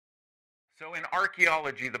So in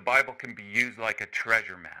archaeology, the Bible can be used like a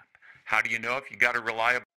treasure map. How do you know if you got a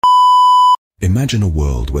reliable... Imagine a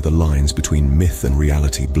world where the lines between myth and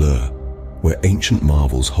reality blur, where ancient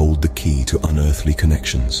marvels hold the key to unearthly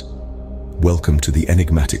connections. Welcome to the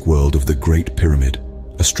enigmatic world of the Great Pyramid,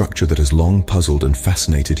 a structure that has long puzzled and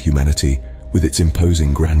fascinated humanity with its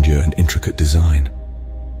imposing grandeur and intricate design.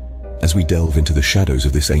 As we delve into the shadows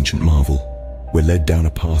of this ancient marvel, we're led down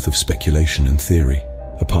a path of speculation and theory,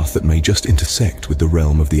 a path that may just intersect with the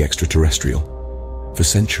realm of the extraterrestrial. For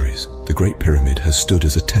centuries, the Great Pyramid has stood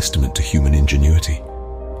as a testament to human ingenuity,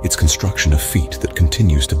 its construction a feat that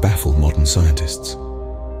continues to baffle modern scientists.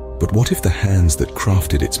 But what if the hands that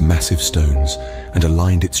crafted its massive stones and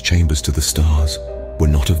aligned its chambers to the stars were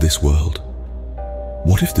not of this world?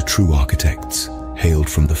 What if the true architects hailed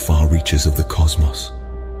from the far reaches of the cosmos?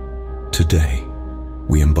 Today,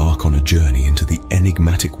 we embark on a journey into the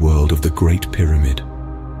enigmatic world of the Great Pyramid,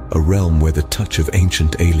 a realm where the touch of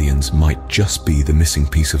ancient aliens might just be the missing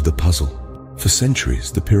piece of the puzzle. For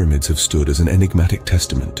centuries, the pyramids have stood as an enigmatic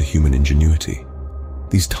testament to human ingenuity.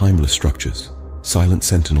 These timeless structures, silent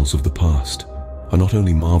sentinels of the past, are not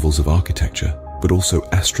only marvels of architecture, but also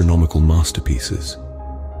astronomical masterpieces.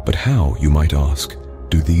 But how, you might ask,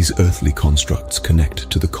 do these earthly constructs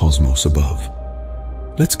connect to the cosmos above?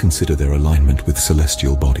 Let's consider their alignment with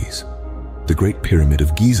celestial bodies. The Great Pyramid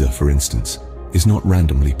of Giza, for instance, is not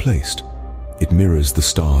randomly placed. It mirrors the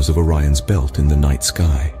stars of Orion's belt in the night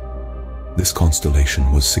sky. This constellation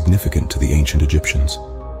was significant to the ancient Egyptians,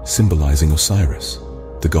 symbolizing Osiris,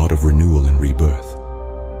 the god of renewal and rebirth.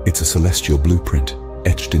 It's a celestial blueprint,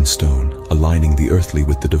 etched in stone, aligning the earthly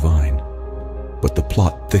with the divine. But the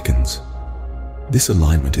plot thickens. This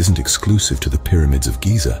alignment isn't exclusive to the pyramids of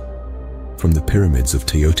Giza. From the pyramids of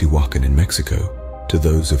Teotihuacan in Mexico to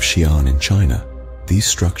those of Xi'an in China, these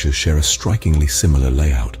structures share a strikingly similar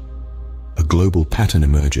layout. A global pattern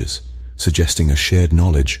emerges, suggesting a shared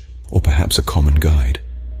knowledge or perhaps a common guide.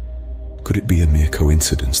 Could it be a mere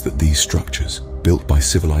coincidence that these structures, built by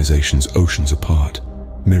civilizations oceans apart,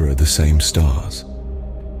 mirror the same stars?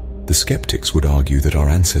 The skeptics would argue that our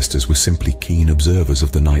ancestors were simply keen observers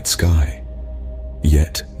of the night sky.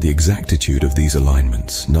 Yet, the exactitude of these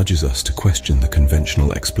alignments nudges us to question the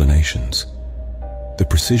conventional explanations. The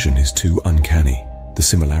precision is too uncanny, the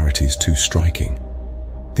similarities too striking.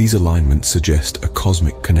 These alignments suggest a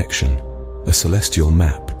cosmic connection, a celestial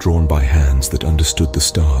map drawn by hands that understood the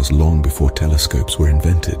stars long before telescopes were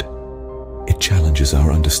invented. It challenges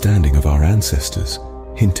our understanding of our ancestors,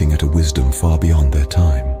 hinting at a wisdom far beyond their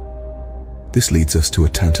time. This leads us to a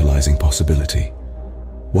tantalizing possibility.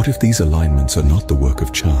 What if these alignments are not the work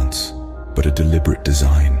of chance, but a deliberate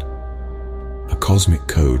design? A cosmic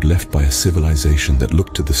code left by a civilization that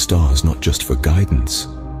looked to the stars not just for guidance,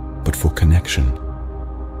 but for connection.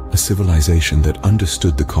 A civilization that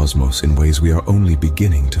understood the cosmos in ways we are only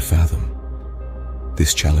beginning to fathom.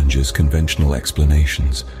 This challenges conventional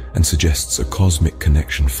explanations and suggests a cosmic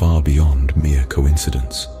connection far beyond mere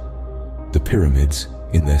coincidence. The pyramids,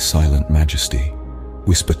 in their silent majesty,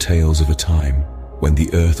 whisper tales of a time when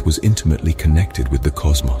the Earth was intimately connected with the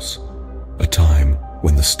cosmos, a time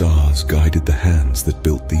when the stars guided the hands that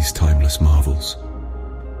built these timeless marvels.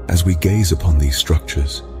 As we gaze upon these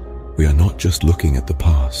structures, we are not just looking at the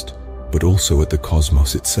past, but also at the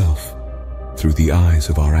cosmos itself, through the eyes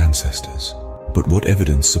of our ancestors. But what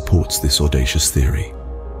evidence supports this audacious theory?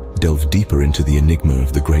 Delve deeper into the enigma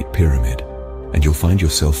of the Great Pyramid, and you'll find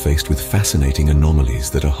yourself faced with fascinating anomalies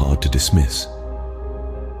that are hard to dismiss.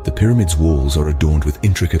 The pyramid's walls are adorned with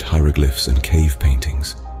intricate hieroglyphs and cave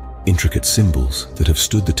paintings, intricate symbols that have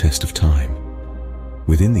stood the test of time.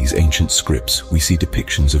 Within these ancient scripts, we see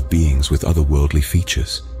depictions of beings with otherworldly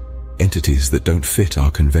features, entities that don't fit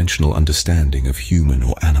our conventional understanding of human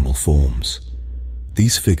or animal forms.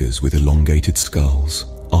 These figures with elongated skulls,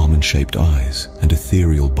 almond-shaped eyes, and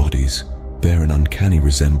ethereal bodies bear an uncanny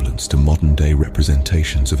resemblance to modern-day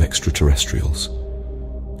representations of extraterrestrials.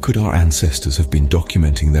 Could our ancestors have been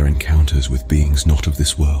documenting their encounters with beings not of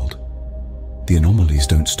this world? The anomalies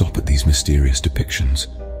don't stop at these mysterious depictions.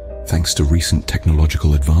 Thanks to recent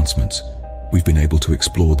technological advancements, we've been able to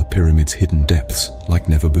explore the pyramid's hidden depths like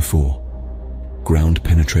never before.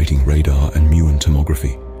 Ground-penetrating radar and muon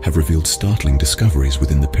tomography have revealed startling discoveries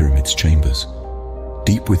within the pyramid's chambers.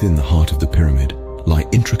 Deep within the heart of the pyramid lie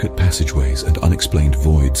intricate passageways and unexplained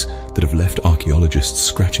voids that have left archaeologists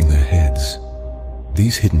scratching their heads.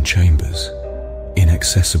 These hidden chambers,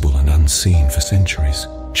 inaccessible and unseen for centuries,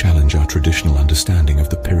 challenge our traditional understanding of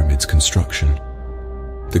the pyramid's construction.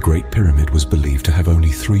 The Great Pyramid was believed to have only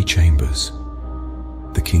 3 chambers: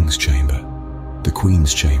 the King's Chamber, the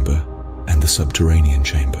Queen's Chamber, and the subterranean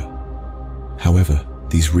chamber. However,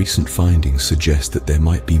 these recent findings suggest that there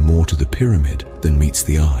might be more to the pyramid than meets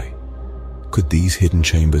the eye. Could these hidden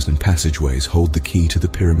chambers and passageways hold the key to the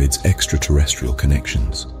pyramid's extraterrestrial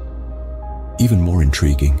connections? Even more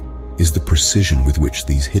intriguing is the precision with which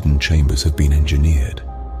these hidden chambers have been engineered.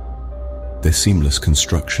 Their seamless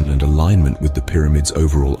construction and alignment with the pyramid's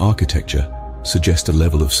overall architecture suggest a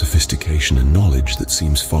level of sophistication and knowledge that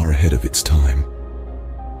seems far ahead of its time.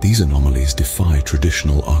 These anomalies defy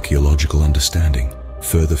traditional archaeological understanding,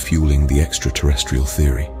 further fueling the extraterrestrial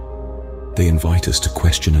theory. They invite us to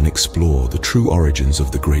question and explore the true origins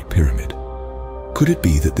of the Great Pyramid. Could it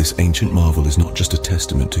be that this ancient marvel is not just a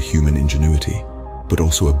testament to human ingenuity, but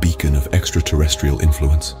also a beacon of extraterrestrial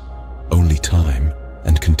influence? Only time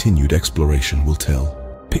and continued exploration will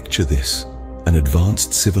tell. Picture this: an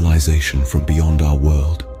advanced civilization from beyond our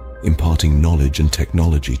world, imparting knowledge and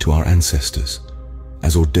technology to our ancestors.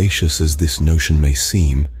 As audacious as this notion may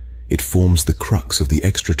seem, it forms the crux of the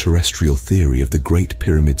extraterrestrial theory of the Great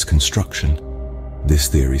Pyramid's construction. This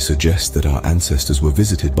theory suggests that our ancestors were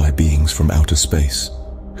visited by beings from outer space,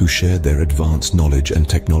 who shared their advanced knowledge and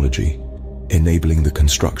technology, enabling the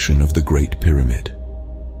construction of the Great Pyramid.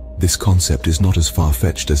 This concept is not as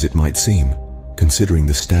far-fetched as it might seem, considering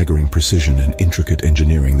the staggering precision and intricate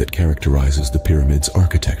engineering that characterizes the pyramid's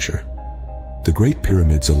architecture. The Great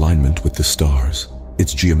Pyramid's alignment with the stars,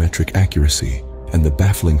 its geometric accuracy, and the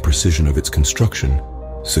baffling precision of its construction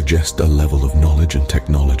suggest a level of knowledge and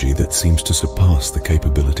technology that seems to surpass the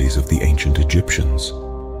capabilities of the ancient Egyptians.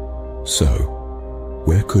 So,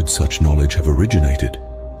 where could such knowledge have originated,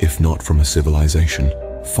 if not from a civilization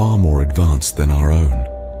far more advanced than our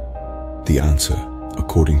own? The answer,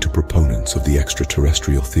 according to proponents of the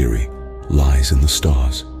extraterrestrial theory, lies in the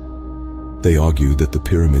stars. They argue that the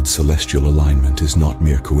pyramid's celestial alignment is not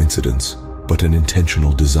mere coincidence, but an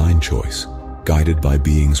intentional design choice, guided by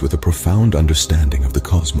beings with a profound understanding of the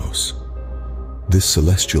cosmos. This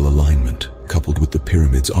celestial alignment, coupled with the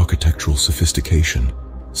pyramid's architectural sophistication,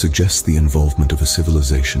 suggests the involvement of a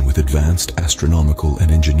civilization with advanced astronomical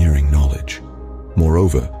and engineering knowledge.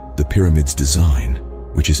 Moreover, the pyramid's design,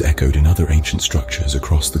 which is echoed in other ancient structures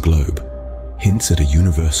across the globe, hints at a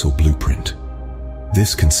universal blueprint.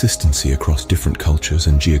 This consistency across different cultures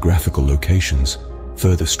and geographical locations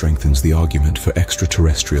further strengthens the argument for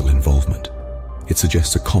extraterrestrial involvement. It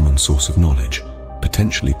suggests a common source of knowledge,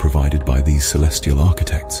 potentially provided by these celestial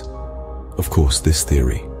architects. Of course, this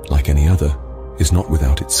theory, like any other, is not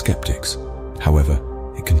without its skeptics. However,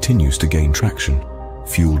 it continues to gain traction,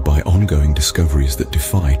 fueled by ongoing discoveries that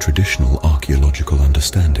defy traditional archaeological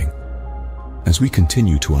understanding. As we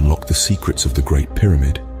continue to unlock the secrets of the Great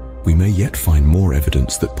Pyramid, we may yet find more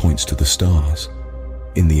evidence that points to the stars.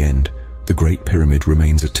 In the end, the Great Pyramid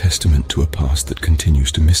remains a testament to a past that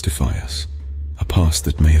continues to mystify us, a past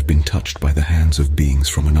that may have been touched by the hands of beings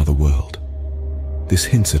from another world. This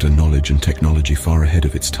hints at a knowledge and technology far ahead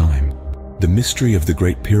of its time. The mystery of the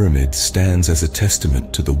Great Pyramid stands as a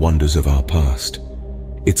testament to the wonders of our past.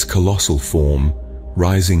 Its colossal form,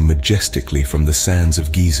 rising majestically from the sands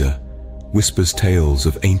of Giza, whispers tales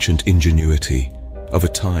of ancient ingenuity, of a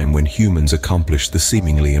time when humans accomplished the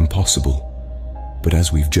seemingly impossible. But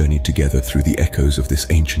as we've journeyed together through the echoes of this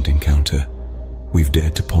ancient encounter, we've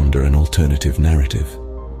dared to ponder an alternative narrative,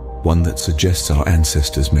 one that suggests our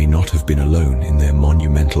ancestors may not have been alone in their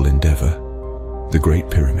monumental endeavor. The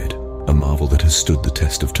Great Pyramid, a marvel that has stood the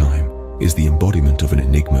test of time, is the embodiment of an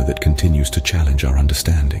enigma that continues to challenge our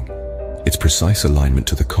understanding. Its precise alignment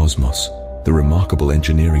to the cosmos, the remarkable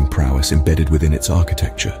engineering prowess embedded within its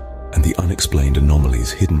architecture, and the unexplained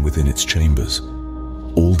anomalies hidden within its chambers,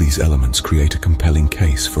 all these elements create a compelling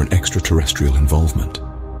case for an extraterrestrial involvement.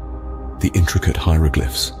 The intricate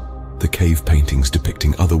hieroglyphs, the cave paintings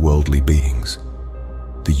depicting otherworldly beings,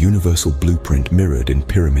 the universal blueprint mirrored in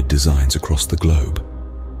pyramid designs across the globe.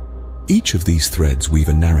 Each of these threads weave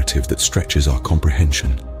a narrative that stretches our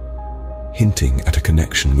comprehension, hinting at a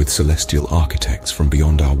connection with celestial architects from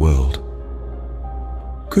beyond our world.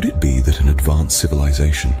 Could it be that an advanced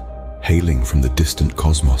civilization, hailing from the distant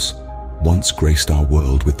cosmos, once graced our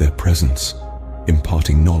world with their presence,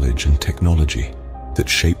 imparting knowledge and technology that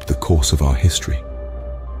shaped the course of our history?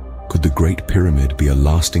 Could the Great Pyramid be a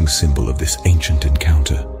lasting symbol of this ancient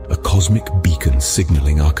encounter, a cosmic beacon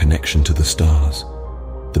signaling our connection to the stars?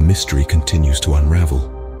 The mystery continues to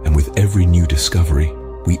unravel, and with every new discovery,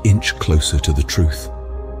 we inch closer to the truth.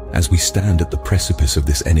 As we stand at the precipice of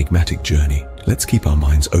this enigmatic journey, let's keep our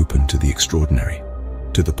minds open to the extraordinary,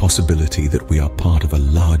 to the possibility that we are part of a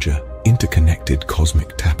larger, interconnected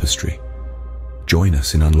cosmic tapestry. Join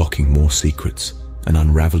us in unlocking more secrets and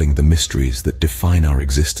unraveling the mysteries that define our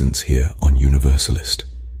existence here on Universalist.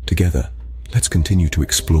 Together, Let's continue to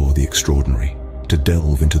explore the extraordinary, to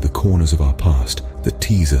delve into the corners of our past that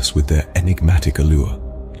tease us with their enigmatic allure.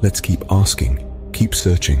 Let's keep asking, keep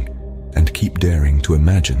searching, and keep daring to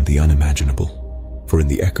imagine the unimaginable. For in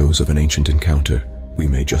the echoes of an ancient encounter, we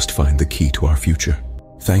may just find the key to our future.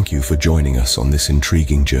 Thank you for joining us on this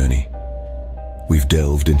intriguing journey. We've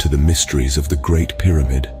delved into the mysteries of the Great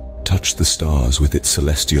Pyramid, touched the stars with its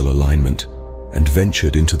celestial alignment, and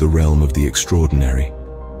ventured into the realm of the extraordinary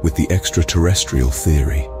with the Extraterrestrial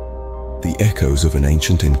Theory. The echoes of an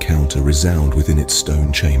ancient encounter resound within its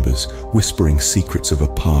stone chambers, whispering secrets of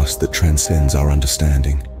a past that transcends our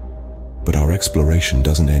understanding. But our exploration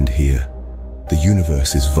doesn't end here. The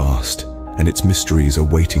universe is vast, and its mysteries are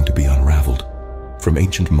waiting to be unraveled. From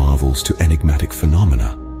ancient marvels to enigmatic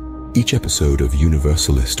phenomena, each episode of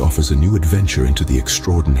Universalist offers a new adventure into the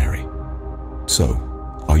extraordinary. So,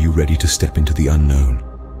 are you ready to step into the unknown?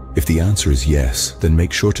 If the answer is yes, then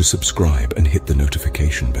make sure to subscribe and hit the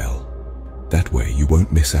notification bell. That way you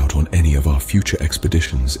won't miss out on any of our future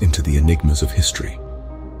expeditions into the enigmas of history.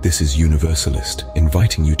 This is Universalist,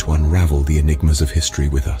 inviting you to unravel the enigmas of history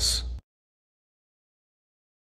with us.